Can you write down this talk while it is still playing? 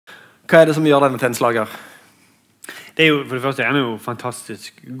Hva det som gjør denne til en slager? Det jo, for det første, han jo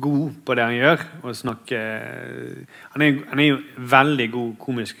fantastisk god på det han gjør, og han jo veldig god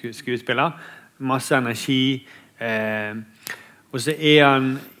komisk skuespiller, masse energi, og så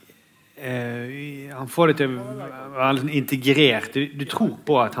han får det til å være sånn integrert. Du tror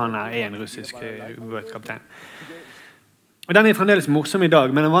på at han en russisk ubåtkaptein. Og den fremdeles morsom i dag,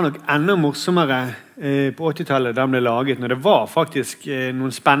 men den var nok enda morsommere på 80-tallet da den ble laget, når det var faktisk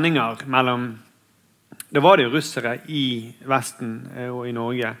noen spenninger mellom. Det var det jo russere i Vesten og i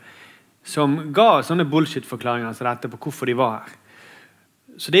Norge som ga sånne bullshit-forklaringer som dette på hvorfor de var her.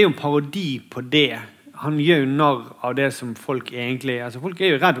 Så det jo en parodi på det. Han gjør jo narr av det som folk egentlig... Altså folk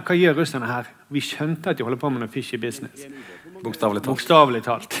jo redde. Hva gjør russerne her? Vi skjønte at de holder på med noe fishy business. Bokstavlig talt. Bokstavlig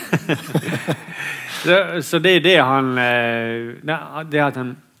talt. så det det han... Det at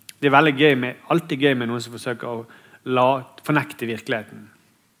han... Det veldig gøy med... Alltid gøy med noen som forsøker å fornekte virkeligheten.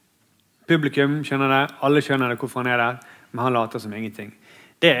 Publikum skjønner det, alle skjønner det hvorfor han der, men han later som ingenting.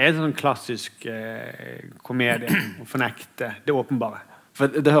 Det en sånn klassisk komedie, å fornekte det åpenbare. For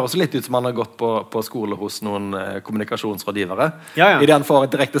det høres litt ut som han har gått på skole hos noen kommunikasjonsrådgivere. Ja. I det han får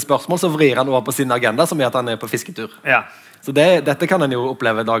et direkte spørsmål, så vrir han over på sin agenda, som at han på fisketur. Ja. Så dette kan han jo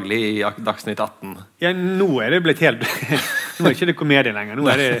oppleve daglig i Dagsnytt 18. Ja, nå det blitt helt... Nå det ikke det komedie lenger,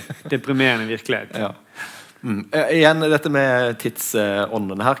 nå det deprimerende virkelighet. Ja. Igjen, dette med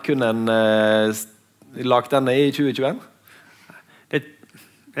tidsånden her, kunne en lagt denne i 2021?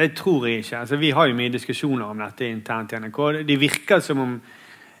 Det tror jeg ikke. Altså, vi har jo mye diskusjoner om dette internt i NRK. Det virker som om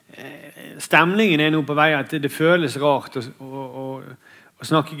stemningen nå på vei at det føles rart å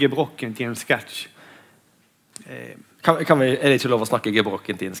snakke gebrokkent i en sketsj. Det ikke lov å snakke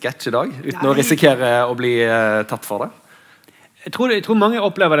gebrokkent i en sketsj i dag, uten å risikere å bli tatt for det? Jeg tror mange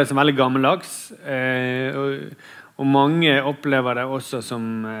opplever det som veldig gammeldags, og mange opplever det også som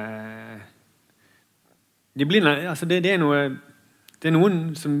altså det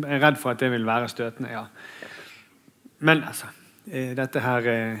noen som redd for at det vil være støtende, ja. Men altså, dette her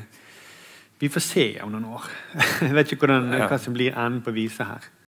vi får se om noen år. Jeg vet ikke hva som blir enden på vise her.